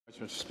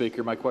Mr.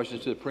 Speaker. My question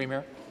is to the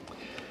Premier.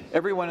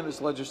 Everyone in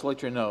this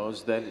legislature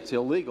knows that it's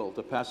illegal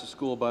to pass a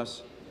school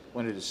bus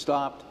when it is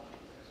stopped,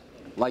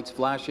 lights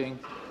flashing,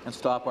 and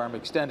stop arm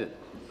extended.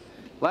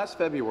 Last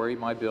February,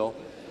 my bill,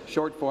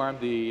 short form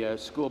the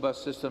School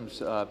Bus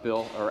Systems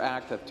Bill or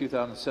Act of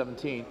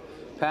 2017,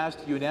 passed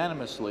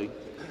unanimously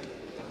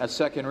at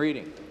second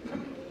reading.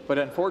 But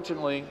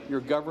unfortunately, your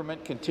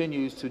government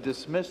continues to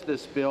dismiss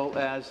this bill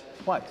as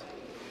what?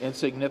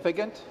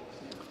 Insignificant?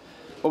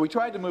 Well, we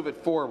tried to move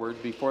it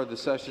forward before the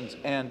session's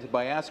end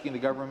by asking the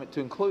government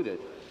to include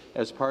it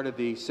as part of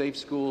the Safe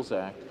Schools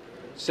Act.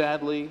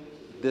 Sadly,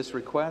 this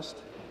request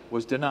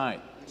was denied.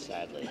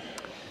 Sadly.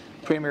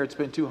 Premier, it's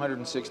been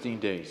 216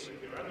 days.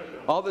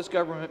 All this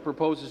government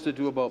proposes to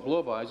do about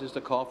blow-bys is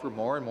to call for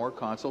more and more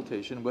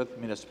consultation with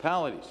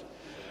municipalities.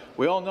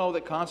 We all know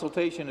that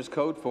consultation is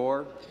code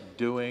for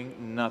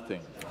doing nothing.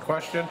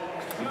 Question.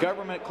 The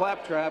government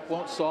claptrap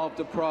won't solve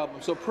the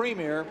problem. So,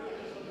 Premier,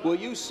 will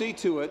you see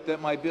to it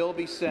that my bill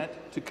be sent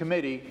to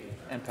committee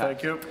and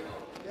passed? Thank you.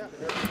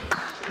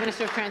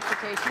 Minister of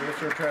Transportation.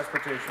 Minister of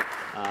Transportation.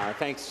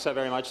 Thanks so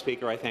very much,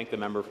 Speaker. I thank the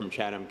member from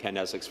Chatham, Ken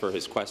Essex, for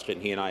his question.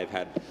 He and I have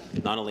had,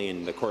 not only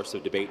in the course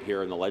of debate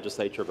here in the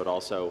legislature, but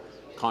also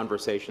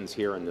conversations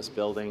here in this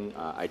building.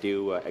 I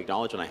do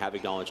acknowledge, and I have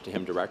acknowledged to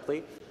him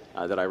directly,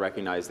 that I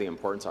recognize the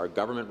importance, our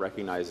government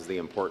recognizes the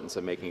importance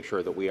of making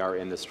sure that we are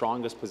in the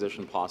strongest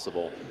position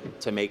possible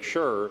to make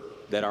sure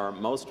that our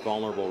most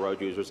vulnerable road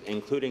users,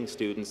 including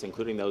students,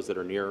 including those that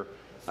are near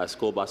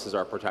school buses,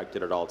 are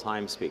protected at all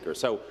times, Speaker.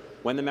 So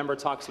when the member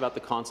talks about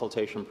the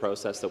consultation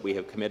process that we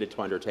have committed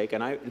to undertake,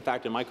 and in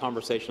fact, in my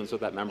conversations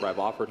with that member, I've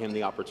offered him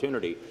the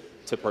opportunity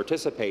to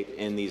participate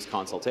in these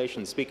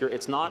consultations. Speaker,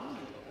 it's not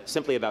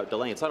simply about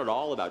delaying. It's not at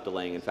all about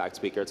delaying, in fact,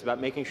 Speaker. It's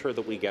about making sure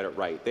that we get it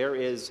right. There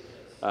is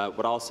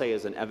what I'll say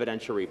is an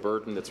evidentiary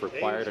burden that's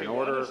required in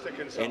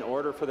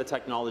order for the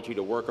technology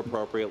to work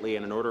appropriately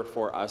and in order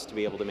for us to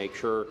be able to make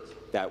sure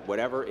that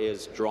whatever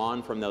is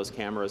drawn from those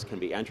cameras can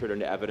be entered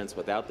into evidence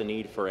without the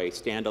need for a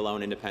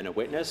standalone independent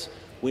witness.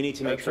 We need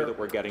to make sure that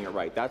we're getting it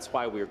right. That's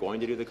why we're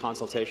going to do the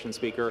consultation,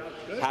 Speaker.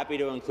 Happy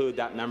to include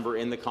that member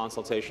in the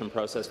consultation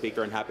process,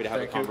 Speaker, and happy to have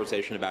a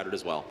conversation about it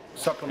as well.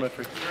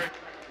 Supplementary.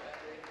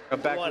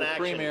 Back to the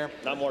Premier.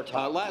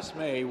 Last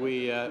May,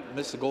 we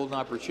missed the golden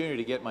opportunity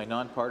to get my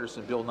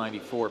nonpartisan Bill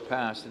 94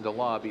 passed into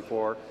law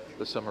before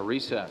the summer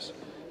recess.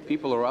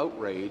 People are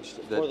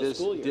outraged that this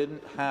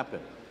didn't happen.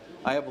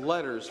 I have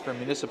letters from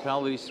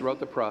municipalities throughout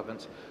the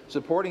province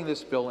supporting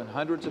this bill and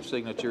hundreds of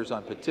signatures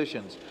on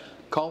petitions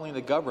calling the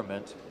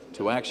government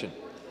to action.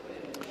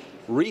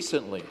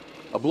 Recently,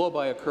 a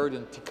blow-by occurred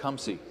in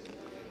Tecumseh.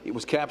 It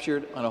was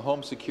captured on a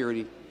home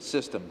security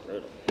system.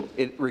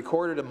 It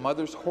recorded a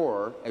mother's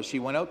horror as she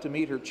went out to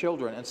meet her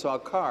children and saw a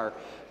car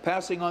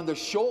passing on the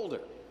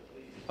shoulder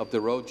of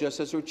the road just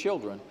as her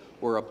children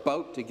were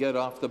about to get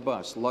off the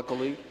bus.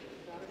 Luckily,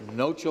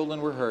 no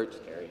children were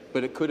hurt,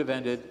 but it could have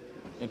ended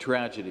in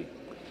tragedy.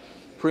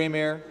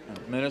 Premier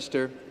and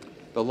Minister,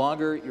 the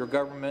longer your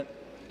government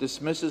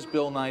dismisses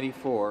Bill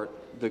 94,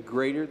 the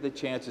greater the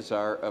chances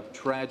are of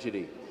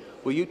tragedy.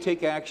 Will you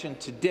take action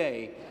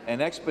today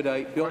and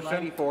expedite Bill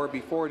 94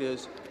 before it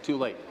is too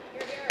late?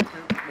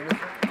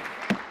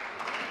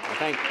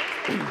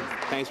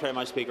 Thanks very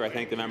much, Speaker. I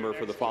thank the member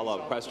for the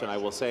follow-up question. I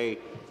will say,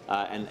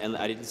 and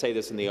I didn't say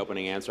this in the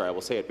opening answer, I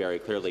will say it very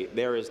clearly,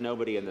 there is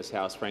nobody in this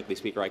House, frankly,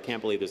 Speaker, I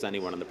can't believe there's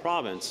anyone in the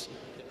province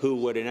who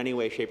would in any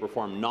way, shape or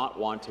form not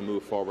want to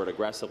move forward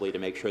aggressively to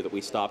make sure that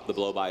we stop the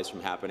blow-bys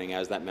from happening,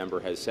 as that member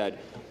has said,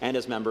 and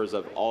as members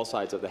of all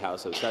sides of the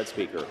House have said,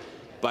 Speaker.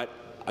 But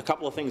a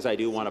couple of things I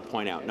do want to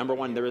point out. Number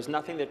one, there is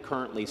nothing that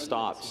currently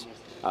stops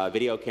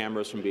video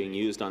cameras from being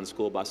used on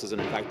school buses,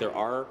 and in fact there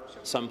are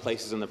some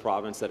places in the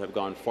province that have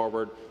gone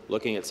forward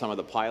looking at some of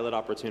the pilot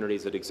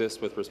opportunities that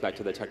exist with respect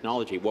to the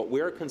technology. What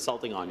we're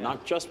consulting on,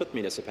 not just with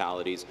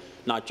municipalities,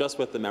 not just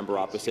with the member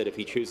opposite if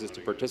he chooses to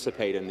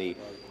participate in the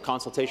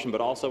consultation,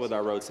 but also with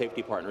our road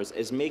safety partners,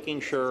 is making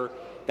sure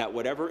that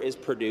whatever is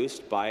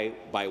produced by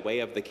way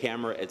of the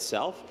camera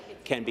itself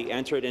can be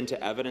entered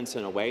into evidence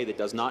in a way that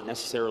does not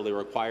necessarily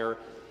require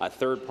a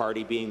third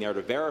party being there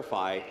to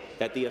verify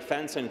that the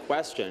offence in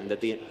question,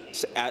 that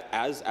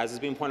as is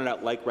being pointed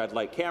out, like red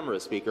light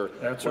cameras, Speaker,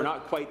 we're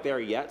not quite there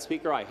yet,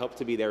 Speaker. I hope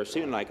to be there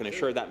soon, and I can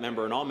assure that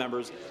member and all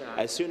members,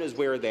 as soon as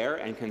we're there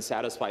and can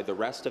satisfy the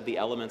rest of the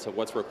elements of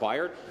what's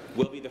required,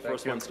 we'll be the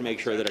first ones to make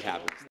sure that it happens.